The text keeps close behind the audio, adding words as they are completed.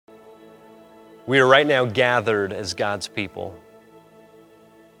We are right now gathered as God's people.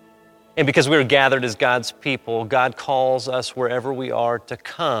 And because we are gathered as God's people, God calls us wherever we are to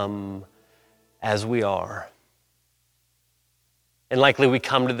come as we are. And likely we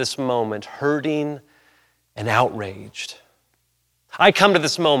come to this moment hurting and outraged. I come to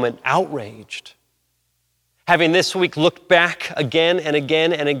this moment outraged. Having this week looked back again and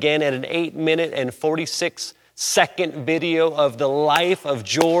again and again at an 8-minute and 46-second video of the life of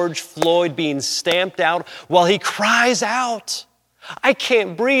George Floyd being stamped out while he cries out, "I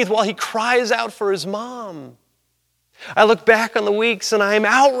can't breathe," while he cries out for his mom. I look back on the weeks and I am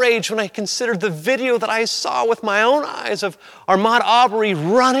outraged when I consider the video that I saw with my own eyes of Ahmaud Arbery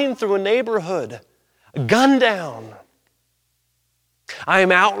running through a neighborhood, gunned down. I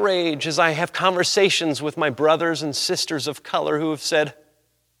am outraged as I have conversations with my brothers and sisters of color who have said,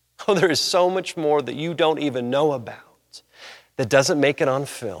 "Oh, there is so much more that you don't even know about that doesn't make it on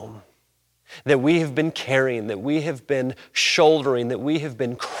film, that we have been carrying, that we have been shouldering, that we have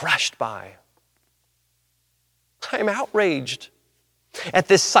been crushed by." I am outraged at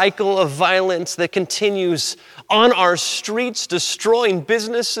this cycle of violence that continues on our streets, destroying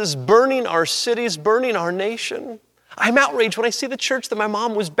businesses, burning our cities, burning our nation. I'm outraged when I see the church that my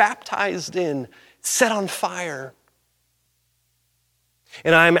mom was baptized in set on fire.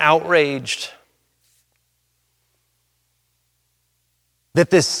 And I'm outraged that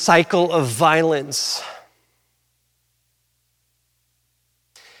this cycle of violence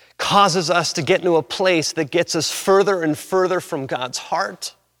causes us to get into a place that gets us further and further from God's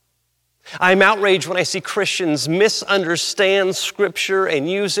heart. I'm outraged when I see Christians misunderstand Scripture and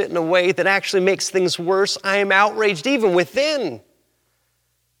use it in a way that actually makes things worse. I am outraged even within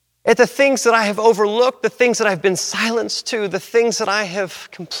at the things that I have overlooked, the things that I've been silenced to, the things that I have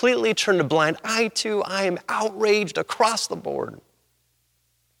completely turned a blind eye to. I am outraged across the board.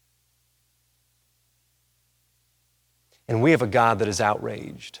 And we have a God that is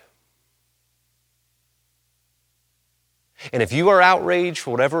outraged. And if you are outraged for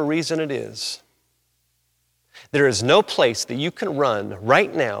whatever reason it is, there is no place that you can run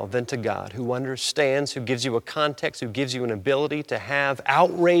right now than to God, who understands, who gives you a context, who gives you an ability to have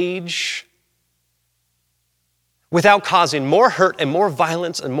outrage without causing more hurt and more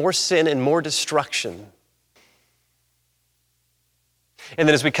violence and more sin and more destruction. And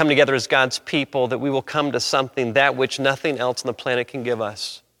then as we come together as God's people, that we will come to something that which nothing else on the planet can give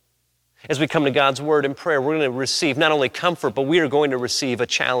us. As we come to God's word and prayer, we're going to receive not only comfort, but we are going to receive a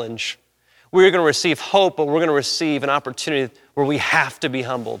challenge. We're going to receive hope, but we're going to receive an opportunity where we have to be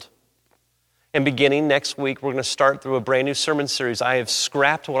humbled. And beginning next week, we're going to start through a brand new sermon series. I have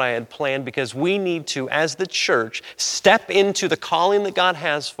scrapped what I had planned because we need to, as the church, step into the calling that God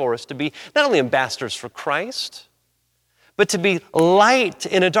has for us to be not only ambassadors for Christ, but to be light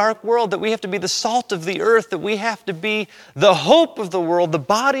in a dark world, that we have to be the salt of the earth, that we have to be the hope of the world, the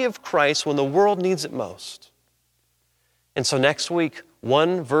body of Christ when the world needs it most. And so next week,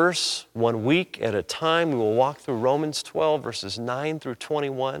 one verse, 1 week at a time, we will walk through Romans 12, verses 9 through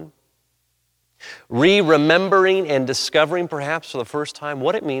 21. Remembering and discovering perhaps for the first time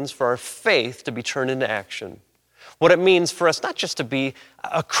what it means for our faith to be turned into action. What it means for us not just to be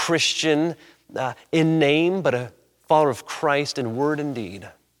a Christian in name, but a follower of Christ in word and deed.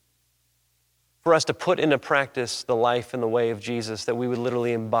 For us to put into practice the life and the way of Jesus, that we would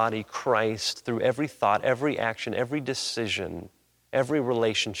literally embody Christ through every thought, every action, every decision, every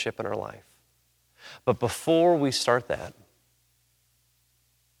relationship in our life. But before we start that,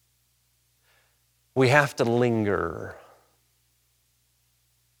 we have to linger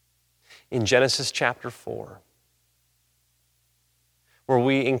in Genesis chapter 4. Where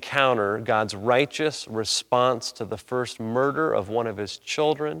we encounter God's righteous response to the first murder of one of his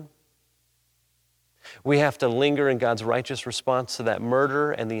children. We have to linger in God's righteous response to that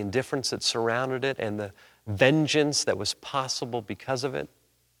murder and the indifference that surrounded it and the vengeance that was possible because of it.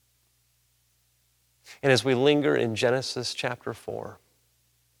 And as we linger in Genesis chapter 4,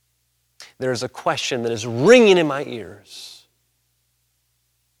 there is a question that is ringing in my ears.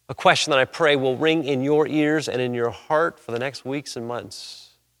 A question that I pray will ring in your ears and in your heart for the next weeks and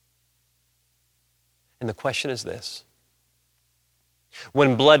months. And the question is this: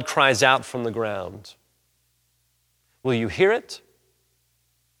 when blood cries out from the ground, will you hear it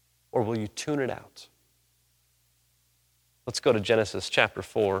or will you tune it out? Let's go to Genesis chapter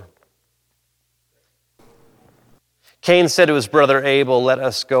 4. Cain said to his brother Abel, "Let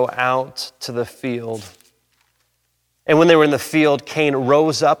us go out to the field." And when they were in the field, Cain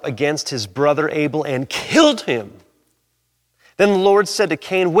rose up against his brother Abel and killed him. Then the Lord said to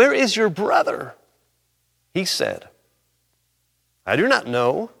Cain, "Where is your brother?" He said, "I do not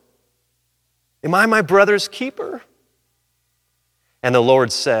know." Am I my brother's keeper?" And the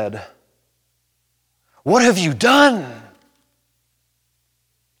Lord said, "What have you done?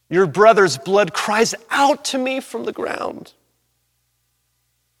 Your brother's blood cries out to me from the ground.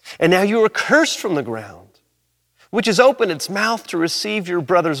 And now you are cursed from the ground, which has opened its mouth to receive your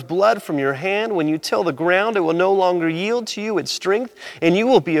brother's blood from your hand. When you till the ground, it will no longer yield to you its strength, and you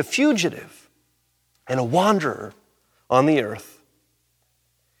will be a fugitive and a wanderer on the earth."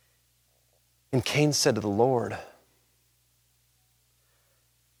 And Cain said to the Lord,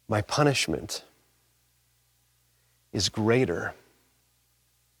 "My punishment is greater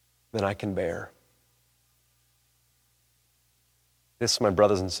than I can bear." This, my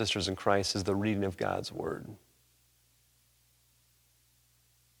brothers and sisters in Christ, is the reading of God's word.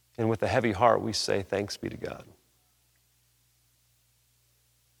 And with a heavy heart, we say, thanks be to God.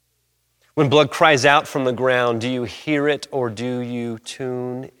 When blood cries out from the ground, do you hear it or do you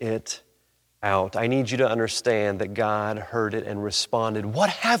tune it out? I need you to understand that God heard it and responded, "What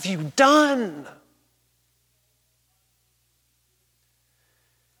have you done?"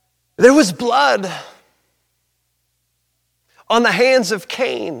 There was blood on the hands of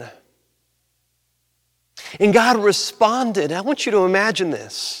Cain. And God responded. I want you to imagine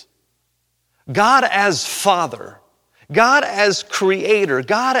this. God as Father, God as Creator,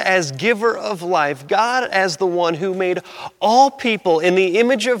 God as giver of life, God as the one who made all people in the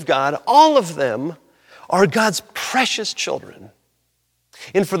image of God, all of them are God's precious children.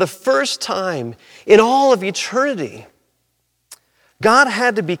 And for the first time in all of eternity, God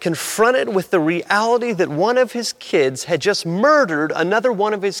had to be confronted with the reality that one of his kids had just murdered another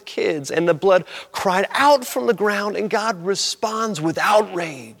one of his kids, and the blood cried out from the ground, and God responds with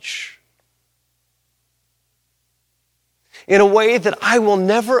outrage in a way that I will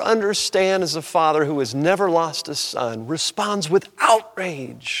never understand as a father who has never lost a son, responds with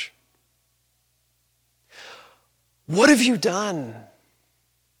outrage. What have you done?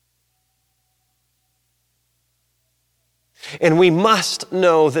 And we must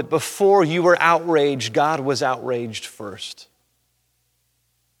know that before you were outraged, God was outraged first.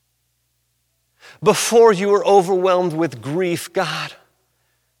 Before you were overwhelmed with grief, God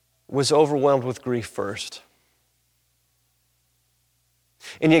was overwhelmed with grief first.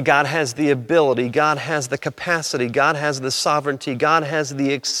 And yet God has the ability, God has the capacity, God has the sovereignty, God has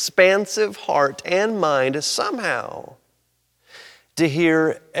the expansive heart and mind somehow to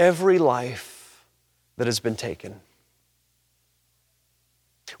hear every life that has been taken.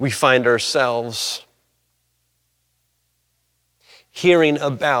 We find ourselves hearing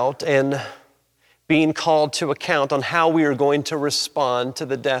about and being called to account on how we are going to respond to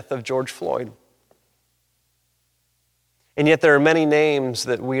the death of George Floyd. And yet there are many names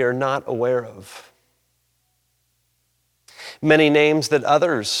that we are not aware of. Many names that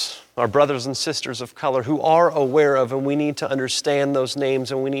others, our brothers and sisters of color, who are aware of, and we need to understand those names,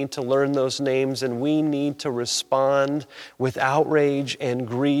 and we need to learn those names, and we need to respond with outrage and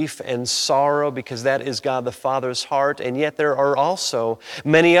grief and sorrow, because that is God the Father's heart. And yet there are also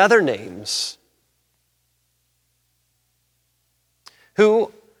many other names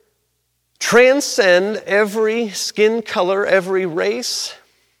who transcend every skin color, every race,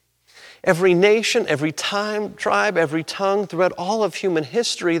 every nation, every time, tribe, every tongue. Throughout all of human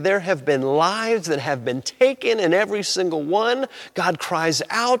history, there have been lives that have been taken, and every single one, God cries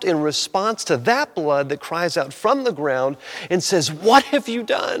out in response to that blood that cries out from the ground and says, "What have you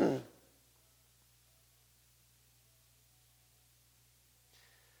done?"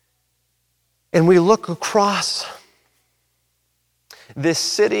 And we look across this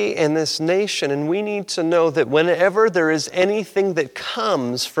city and this nation, and we need to know that whenever there is anything that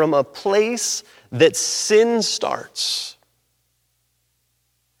comes from a place that sin starts,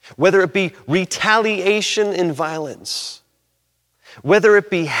 whether it be retaliation and violence, whether it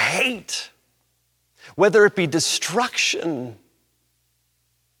be hate, whether it be destruction,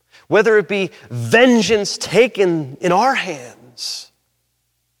 whether it be vengeance taken in our hands,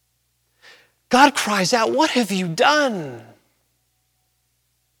 God cries out, "What have you done?"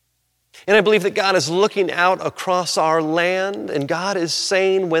 And I believe that God is looking out across our land, and God is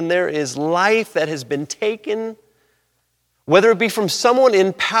saying, when there is life that has been taken, whether it be from someone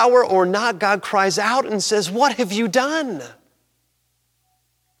in power or not, God cries out and says, "What have you done?"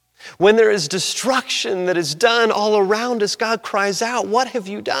 When there is destruction that is done all around us, God cries out, "What have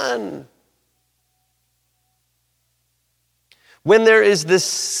you done?" When there is this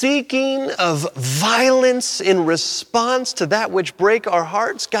seeking of violence in response to that which break our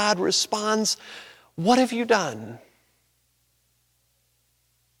hearts, God responds, "What have you done?"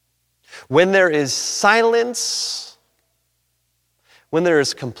 When there is silence, when there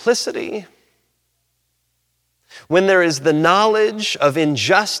is complicity, when there is the knowledge of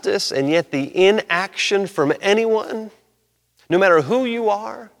injustice and yet the inaction from anyone, no matter who you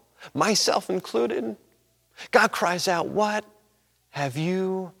are, myself included, God cries out, "What have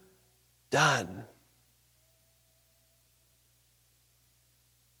you done?"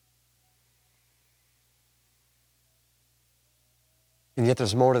 And yet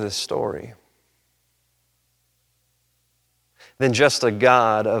there's more to this story than just a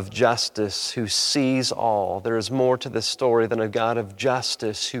God of justice who sees all. There is more to this story than a God of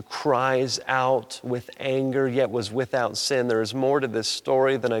justice who cries out with anger yet was without sin. There is more to this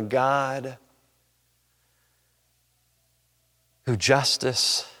story than a God who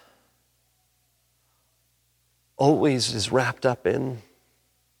justice always is wrapped up in.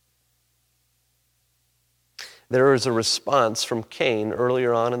 There is a response from Cain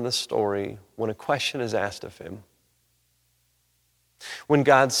earlier on in the story when a question is asked of him. When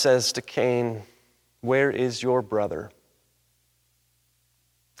God says to Cain, "Where is your brother?"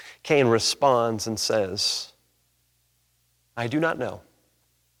 Cain responds and says, "I do not know.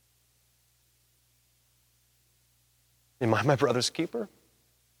 Am I my brother's keeper?"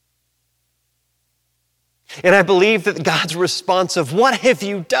 And I believe that God's response of "What have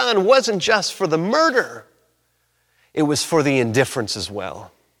you done?" wasn't just for the murder. It was for the indifference as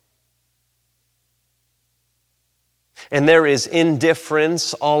well. And there is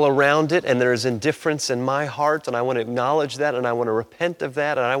indifference all around it, and there is indifference in my heart, and I want to acknowledge that, and I want to repent of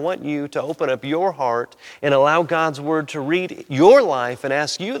that, and I want you to open up your heart and allow God's Word to read your life and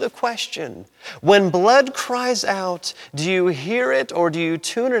ask you the question, when blood cries out, do you hear it or do you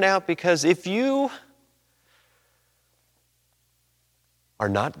tune it out? Because if you are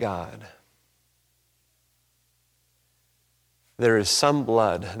not God, there is some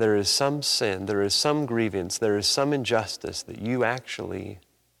blood, there is some sin, there is some grievance, there is some injustice that you actually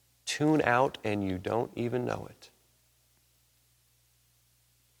tune out and you don't even know it.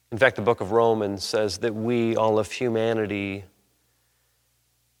 In fact, the book of Romans says that we, all of humanity,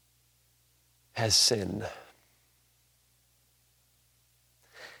 has sinned.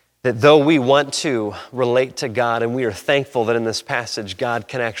 That though we want to relate to God, and we are thankful that in this passage God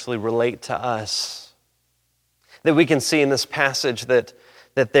can actually relate to us, that we can see in this passage that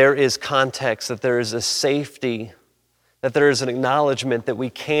there is context, that there is a safety, that there is an acknowledgement that we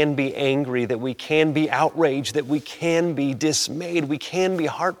can be angry, that we can be outraged, that we can be dismayed, we can be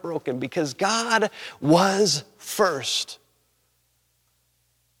heartbroken because God was first.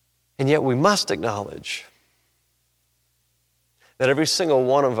 And yet we must acknowledge that every single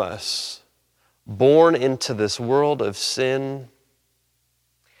one of us born into this world of sin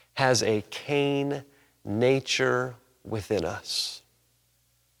has a Cain nature within us.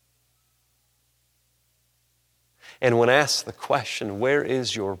 And when asked the question, "Where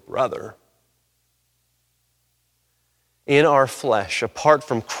is your brother?" in our flesh, apart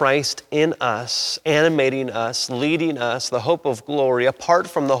from Christ in us, animating us, leading us, the hope of glory, apart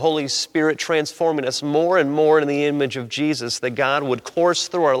from the Holy Spirit transforming us more and more in the image of Jesus, that God would course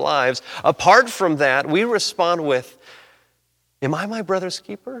through our lives, apart from that, we respond with, "Am I my brother's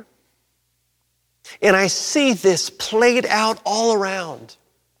keeper?" And I see this played out all around.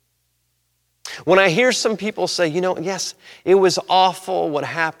 When I hear some people say, yes, it was awful what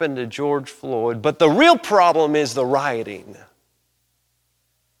happened to George Floyd, but the real problem is the rioting.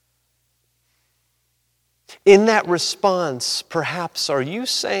 In that response, perhaps, are you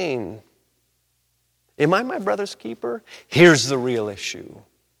saying, "Am I my brother's keeper?" Here's the real issue.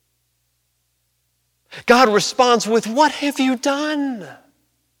 God responds with, "What have you done?"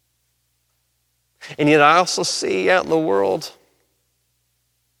 And yet I also see out in the world,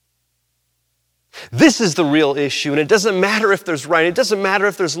 this is the real issue, and it doesn't matter if there's rioting, it doesn't matter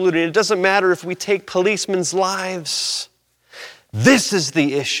if there's looting, it doesn't matter if we take policemen's lives. This is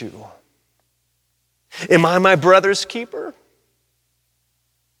the issue. Am I my brother's keeper?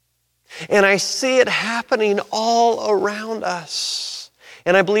 And I see it happening all around us.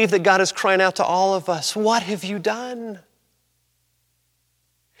 And I believe that God is crying out to all of us, "What have you done?"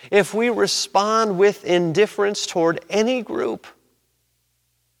 If we respond with indifference toward any group,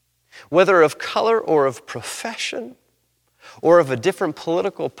 whether of color or of profession, or of a different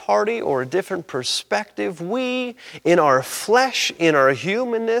political party or a different perspective, we, in our flesh, in our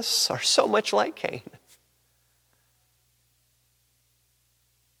humanness, are so much like Cain.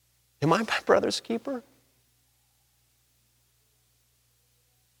 Am I my brother's keeper?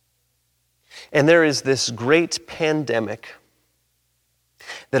 And there is this great pandemic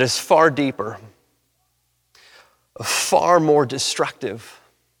that is far deeper, far more destructive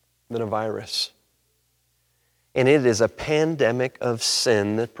than a virus. And it is a pandemic of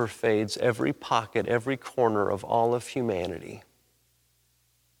sin that pervades every pocket, every corner of all of humanity.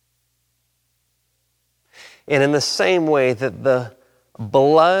 And in the same way that the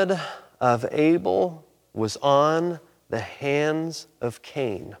blood of Abel was on the hands of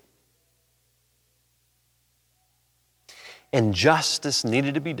Cain, and justice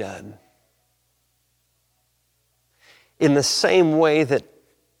needed to be done, in the same way that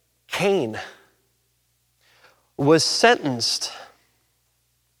Cain was sentenced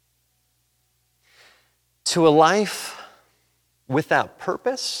to a life without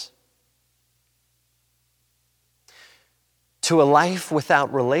purpose, to a life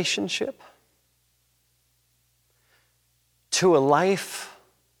without relationship, to a life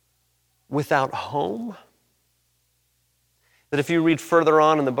without home. That if you read further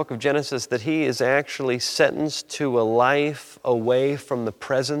on in the book of Genesis, that he is actually sentenced to a life away from the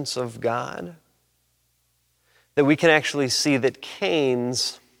presence of God. That we can actually see that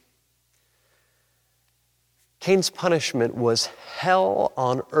Cain's punishment was hell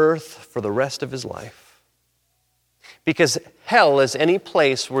on earth for the rest of his life. Because hell is any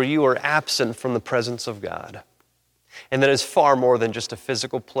place where you are absent from the presence of God. And that is far more than just a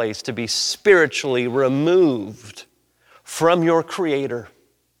physical place, to be spiritually removed from your Creator,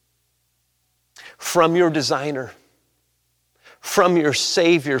 from your designer, from your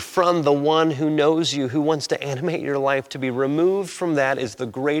Savior, from the one who knows you, who wants to animate your life. To be removed from that is the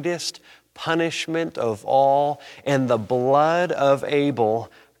greatest punishment of all. And the blood of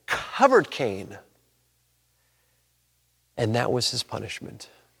Abel covered Cain. And that was his punishment.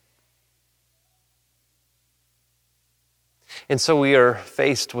 And so we are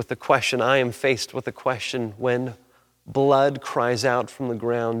faced with the question, I am faced with the question, when blood cries out from the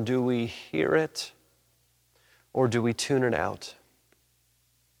ground, do we hear it or do we tune it out?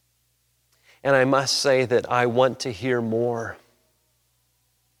 And I must say that I want to hear more.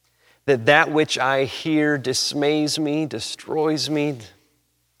 That which I hear dismays me, destroys me,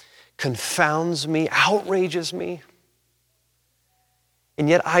 confounds me, outrages me. And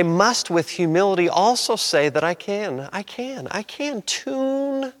yet I must with humility also say that I can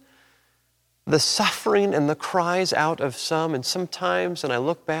tune the suffering and the cries out of some, and sometimes, and I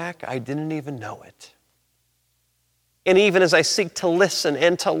look back, I didn't even know it. And even as I seek to listen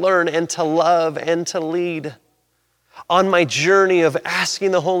and to learn and to love and to lead on my journey of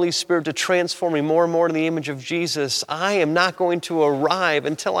asking the Holy Spirit to transform me more and more to the image of Jesus, I am not going to arrive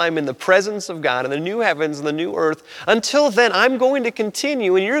until I'm in the presence of God in the new heavens and the new earth. Until then, I'm going to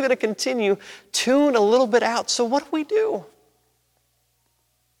continue, and you're going to continue, tune a little bit out. So what do?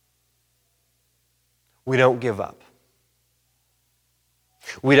 We don't give up.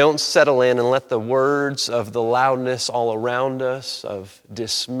 We don't settle in and let the words of the loudness all around us, of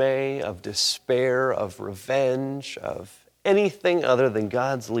dismay, of despair, of revenge, of anything other than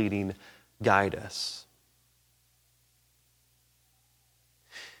God's leading, guide us.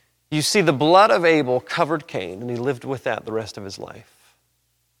 You see, the blood of Abel covered Cain, and he lived with that the rest of his life.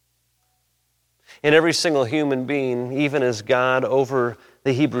 And every single human being, even as God over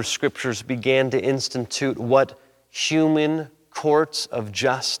the Hebrew Scriptures began to institute what human courts of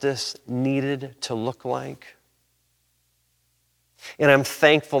justice needed to look like. And I'm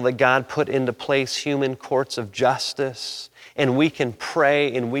thankful that God put into place human courts of justice, and we can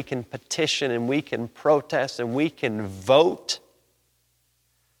pray and we can petition and we can protest and we can vote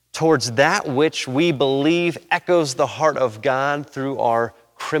towards that which we believe echoes the heart of God through our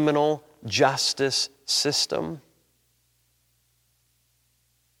criminal justice system.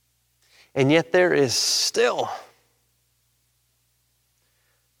 And yet there is still,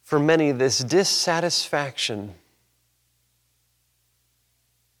 for many, this dissatisfaction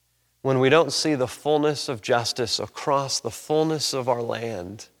when we don't see the fullness of justice across the fullness of our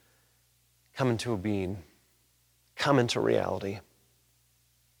land come into being, come into reality.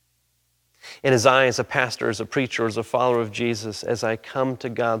 And as I, as a pastor, as a preacher, as a follower of Jesus, as I come to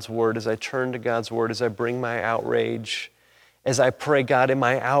God's Word, as I turn to God's Word, as I bring my outrage, as I pray, God, in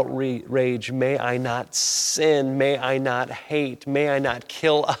my outrage, may I not sin, may I not hate, may I not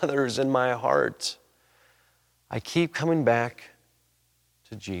kill others in my heart. I keep coming back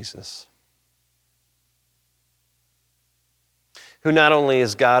to Jesus, who not only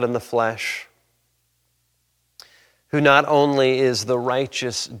is God in the flesh, who not only is the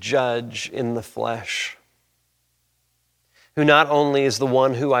righteous judge in the flesh, who not only is the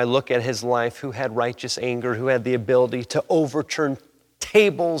one who I look at his life, who had righteous anger, who had the ability to overturn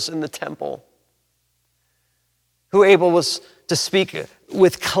tables in the temple, who able was to speak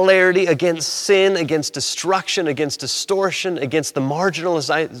with clarity against sin, against destruction, against distortion, against the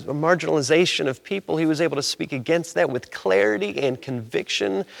marginalization of people. He was able to speak against that with clarity and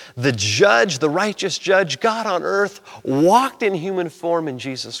conviction. The judge, the righteous judge, God on earth, walked in human form in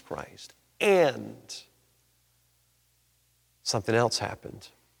Jesus Christ. And something else happened.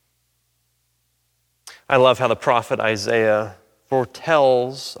 I love how the prophet Isaiah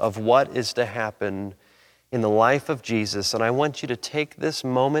foretells of what is to happen in the life of Jesus. And I want you to take this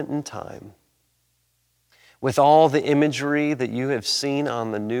moment in time with all the imagery that you have seen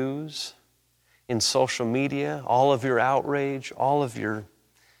on the news, in social media, all of your outrage, all of your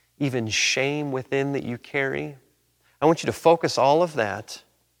even shame within that you carry. I want you to focus all of that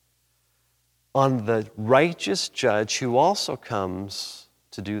on the righteous judge who also comes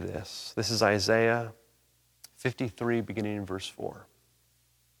to do this. This is Isaiah 53, beginning in verse 4.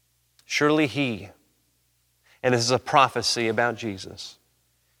 Surely he, and this is a prophecy about Jesus,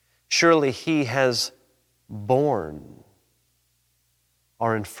 surely he has borne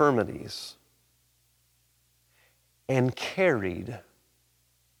our infirmities and carried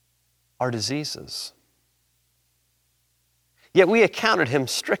our diseases. Yet we accounted him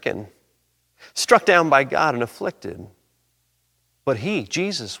stricken, struck down by God and afflicted. But he,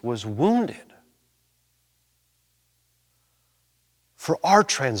 Jesus, was wounded for our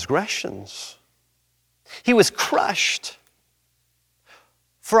transgressions. He was crushed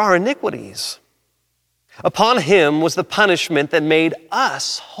for our iniquities. Upon him was the punishment that made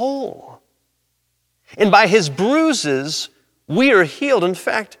us whole. And by his bruises we are healed. In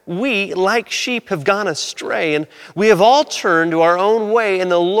fact, we, like sheep, have gone astray, and we have all turned to our own way,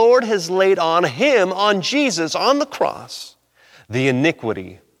 and the Lord has laid on him, on Jesus, on the cross, the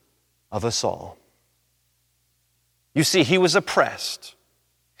iniquity of us all. You see, he was oppressed.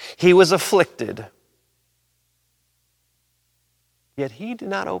 He was afflicted. Yet he did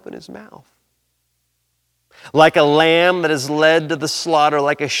not open his mouth. Like a lamb that is led to the slaughter,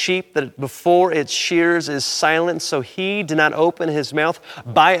 like a sheep that before its shears is silent, so he did not open his mouth.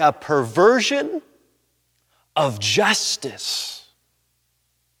 By a perversion of justice,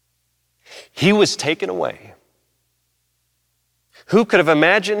 he was taken away. Who could have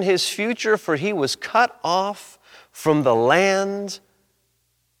imagined his future? For he was cut off from the land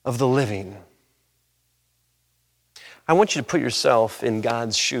of the living. I want you to put yourself in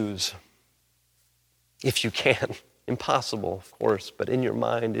God's shoes, if you can. Impossible, of course, but in your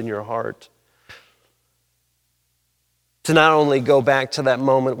mind, in your heart. To not only go back to that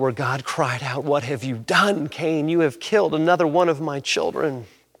moment where God cried out, "What have you done, Cain? You have killed another one of my children."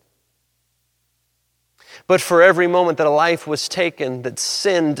 But for every moment that a life was taken, that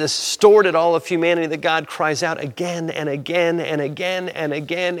sin distorted all of humanity, that God cries out again and again and again and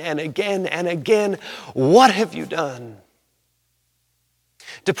again and again and again, "What have you done?"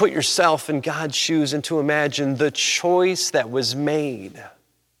 To put yourself in God's shoes and to imagine the choice that was made.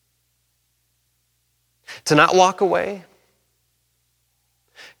 To not walk away,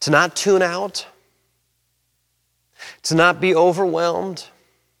 to not tune out, to not be overwhelmed,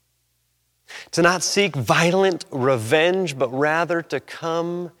 to not seek violent revenge, but rather to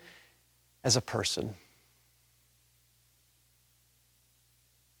come as a person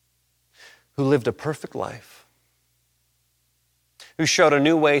who lived a perfect life, who showed a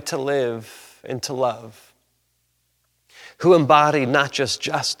new way to live and to love, who embodied not just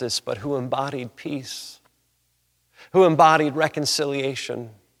justice, but who embodied peace, who embodied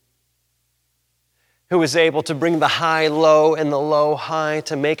reconciliation, who was able to bring the high low and the low high,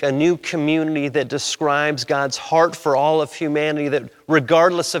 to make a new community that describes God's heart for all of humanity, that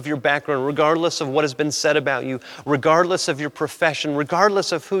regardless of your background, regardless of what has been said about you, regardless of your profession,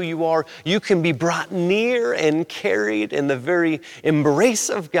 regardless of who you are, you can be brought near and carried in the very embrace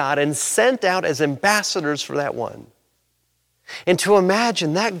of God and sent out as ambassadors for that one. And to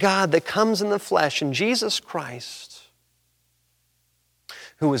imagine that God that comes in the flesh in Jesus Christ,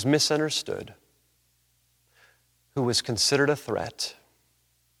 who was misunderstood, who was considered a threat,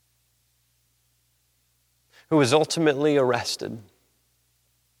 who was ultimately arrested,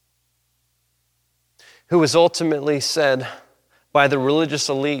 who was ultimately said by the religious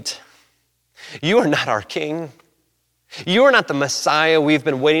elite, "You are not our king. You are not the Messiah we've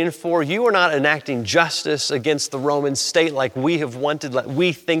been waiting for. You are not enacting justice against the Roman state like we have wanted, like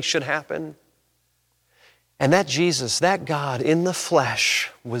we think should happen." And that Jesus, that God in the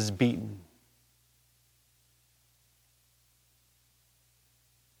flesh, was beaten,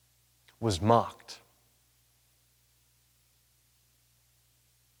 was mocked,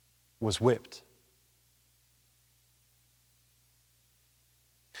 was whipped,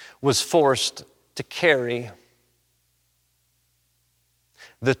 was forced to carry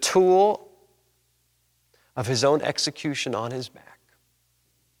the tool of his own execution on his back.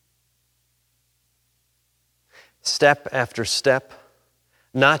 Step after step,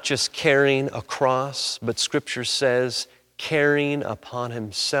 not just carrying a cross, but Scripture says carrying upon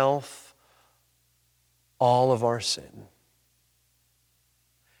himself all of our sin.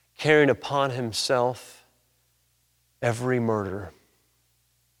 Carrying upon himself every murder.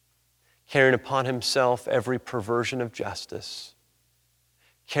 Carrying upon himself every perversion of justice.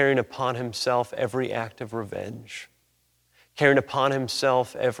 Carrying upon himself every act of revenge. Carrying upon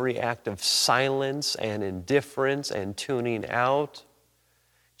himself every act of silence and indifference and tuning out.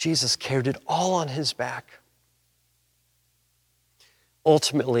 Jesus carried it all on his back.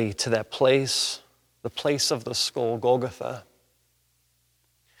 Ultimately to that place, the place of the skull, Golgotha,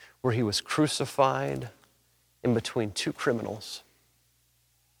 where he was crucified in between two criminals.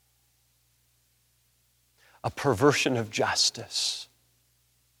 A perversion of justice.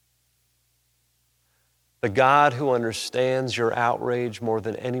 The God who understands your outrage more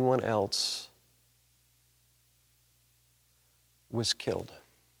than anyone else was killed.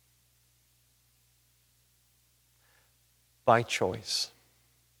 By choice.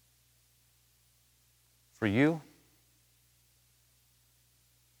 For you.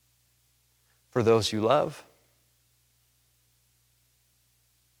 For those you love.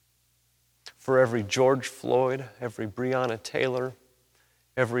 For every George Floyd, every Breonna Taylor,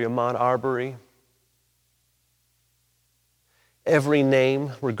 every Ahmaud Arbery, every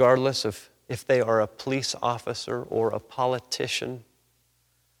name, regardless of if they are a police officer or a politician,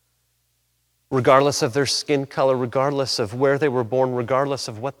 regardless of their skin color, regardless of where they were born, regardless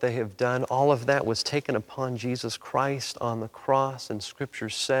of what they have done, all of that was taken upon Jesus Christ on the cross, and Scripture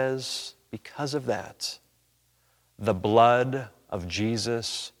says, because of that, the blood of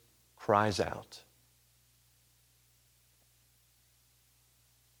Jesus cries out.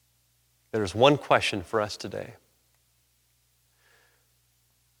 There's one question for us today.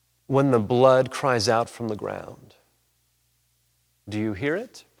 When the blood cries out from the ground, do you hear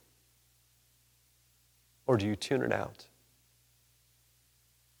it? Or do you tune it out?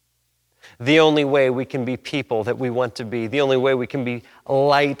 The only way we can be people that we want to be, the only way we can be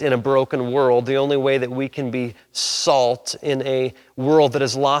light in a broken world, the only way that we can be salt in a world that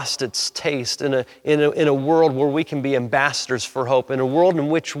has lost its taste, in a world where we can be ambassadors for hope, in a world in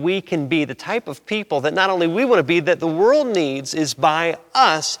which we can be the type of people that not only we want to be, that the world needs, is by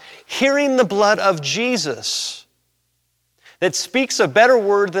us hearing the blood of Jesus that speaks a better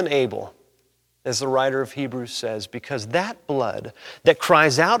word than Abel, as the writer of Hebrews says, because that blood that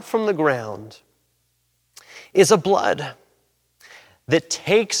cries out from the ground is a blood that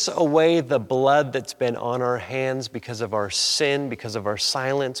takes away the blood that's been on our hands because of our sin, because of our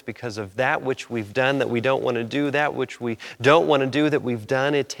silence, because of that which we've done that we don't want to do, that which we don't want to do that we've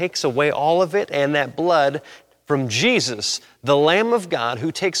done. It takes away all of it, and that blood from Jesus, the Lamb of God,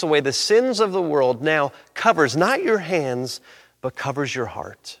 who takes away the sins of the world, now covers not your hands, but covers your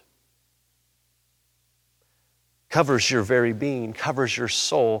heart. Covers your very being, covers your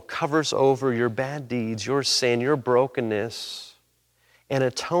soul, covers over your bad deeds, your sin, your brokenness, and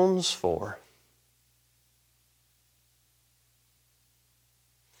atones for,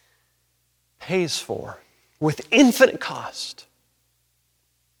 pays for, with infinite cost,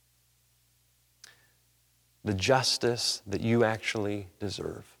 the justice that you actually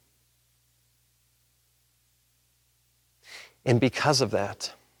deserve. And because of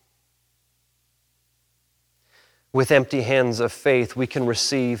that, with empty hands of faith, we can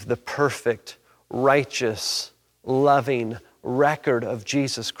receive the perfect, righteous, loving record of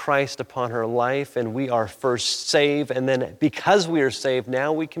Jesus Christ upon her life, and we are first saved, and then because we are saved,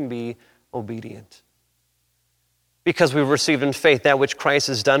 now we can be obedient. Because we've received in faith that which Christ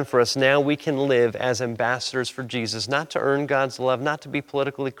has done for us, now we can live as ambassadors for Jesus, not to earn God's love, not to be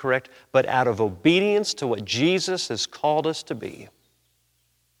politically correct, but out of obedience to what Jesus has called us to be.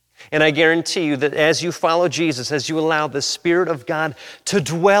 And I guarantee you that as you follow Jesus, as you allow the Spirit of God to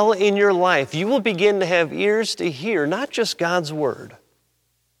dwell in your life, you will begin to have ears to hear, not just God's Word,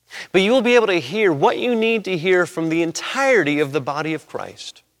 but you will be able to hear what you need to hear from the entirety of the body of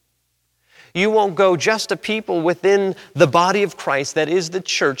Christ. You won't go just to people within the body of Christ, that is the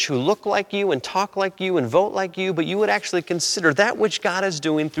church, who look like you and talk like you and vote like you, but you would actually consider that which God is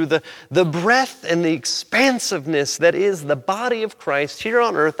doing through the breadth and the expansiveness that is the body of Christ here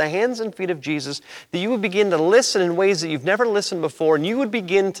on earth, the hands and feet of Jesus, that you would begin to listen in ways that you've never listened before, and you would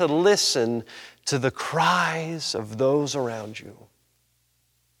begin to listen to the cries of those around you.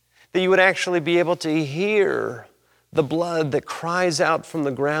 That you would actually be able to hear the blood that cries out from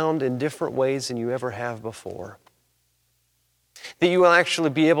the ground in different ways than you ever have before. That you will actually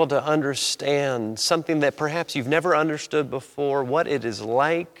be able to understand something that perhaps you've never understood before, what it is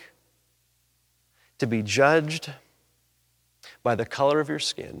like to be judged by the color of your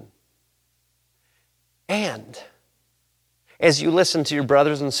skin. And as you listen to your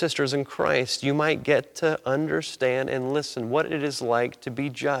brothers and sisters in Christ, you might get to understand and listen what it is like to be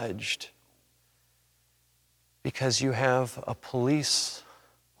judged because you have a police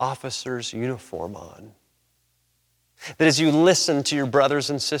officer's uniform on. That as you listen to your brothers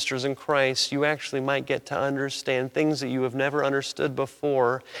and sisters in Christ, you actually might get to understand things that you have never understood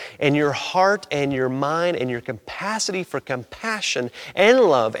before. And your heart and your mind and your capacity for compassion and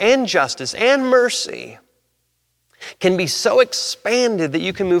love and justice and mercy can be so expanded that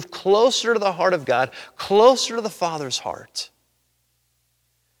you can move closer to the heart of God, closer to the Father's heart.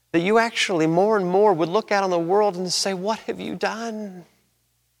 That you actually more and more would look out on the world and say, what have you done?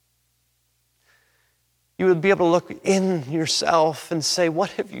 You would be able to look in yourself and say,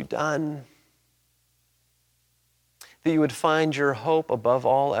 what have you done? That you would find your hope above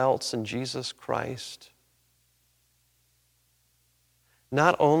all else in Jesus Christ.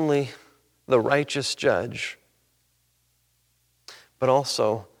 Not only the righteous judge, but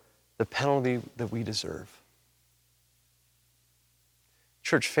also the penalty that we deserve.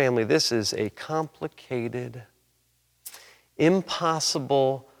 Church family, this is a complicated,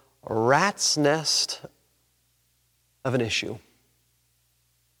 impossible rat's nest of an issue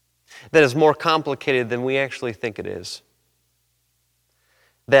that is more complicated than we actually think it is.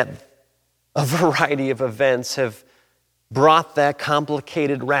 That a variety of events have brought that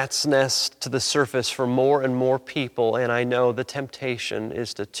complicated rat's nest to the surface for more and more people, and I know the temptation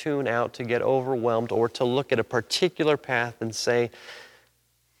is to tune out, to get overwhelmed, or to look at a particular path and say,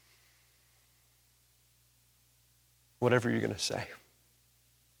 whatever you're going to say.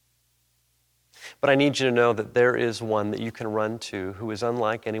 But I need you to know that there is one that you can run to who is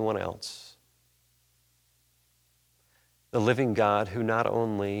unlike anyone else. The living God who not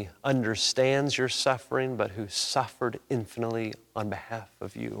only understands your suffering, but who suffered infinitely on behalf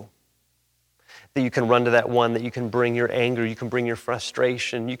of you. That you can run to that one, that you can bring your anger, you can bring your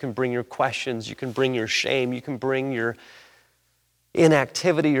frustration, you can bring your questions, you can bring your shame, you can bring your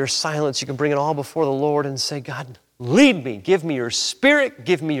inactivity, your silence, you can bring it all before the Lord and say, God, lead me, give me your Spirit,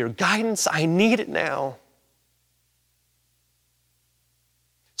 give me your guidance, I need it now.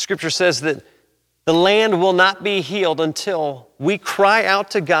 Scripture says that the land will not be healed until we cry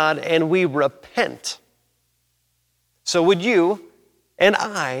out to God and we repent. So would you and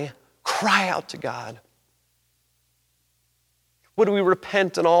I cry out to God? Would we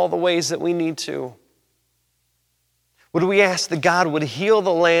repent in all the ways that we need to? Would we ask that God would heal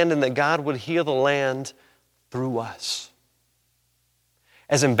the land and that God would heal the land through us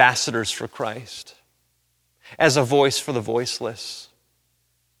as ambassadors for Christ, as a voice for the voiceless,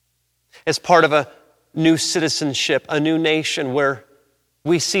 as part of a new citizenship, a new nation where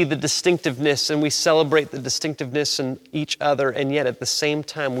we see the distinctiveness and we celebrate the distinctiveness in each other, and yet at the same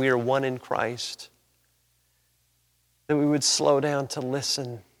time we are one in Christ. That we would slow down to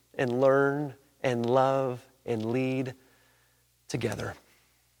listen and learn and love and lead together.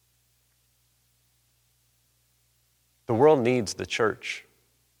 The world needs the church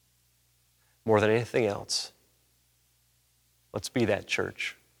more than anything else. Let's be that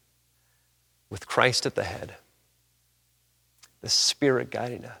church with Christ at the head, the Spirit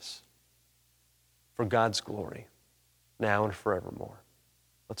guiding us for God's glory now and forevermore.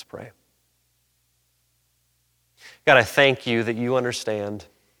 Let's pray. God, I thank you that you understand.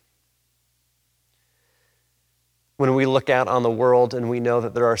 When we look out on the world and we know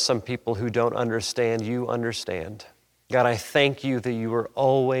that there are some people who don't understand, you understand. God, I thank you that you are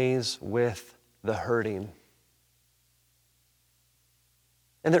always with the hurting.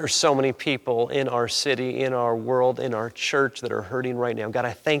 And there are so many people in our city, in our world, in our church that are hurting right now. God,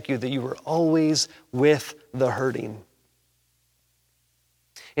 I thank you that you are always with the hurting.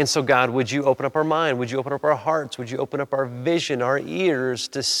 And so, God, would you open up our mind? Would you open up our hearts? Would you open up our vision, our ears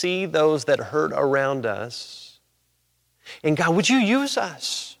to see those that hurt around us? And God, would you use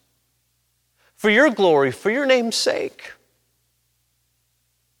us for your glory, for your name's sake?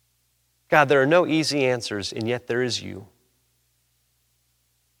 God, there are no easy answers, and yet there is you.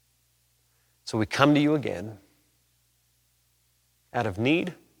 So we come to you again out of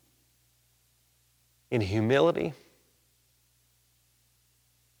need, in humility,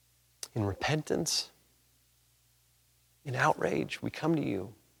 in repentance, in outrage. We come to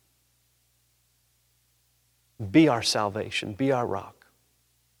you. Be our salvation. Be our rock.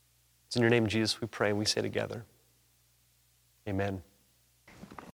 It's in your name, Jesus, we pray and we say together, amen.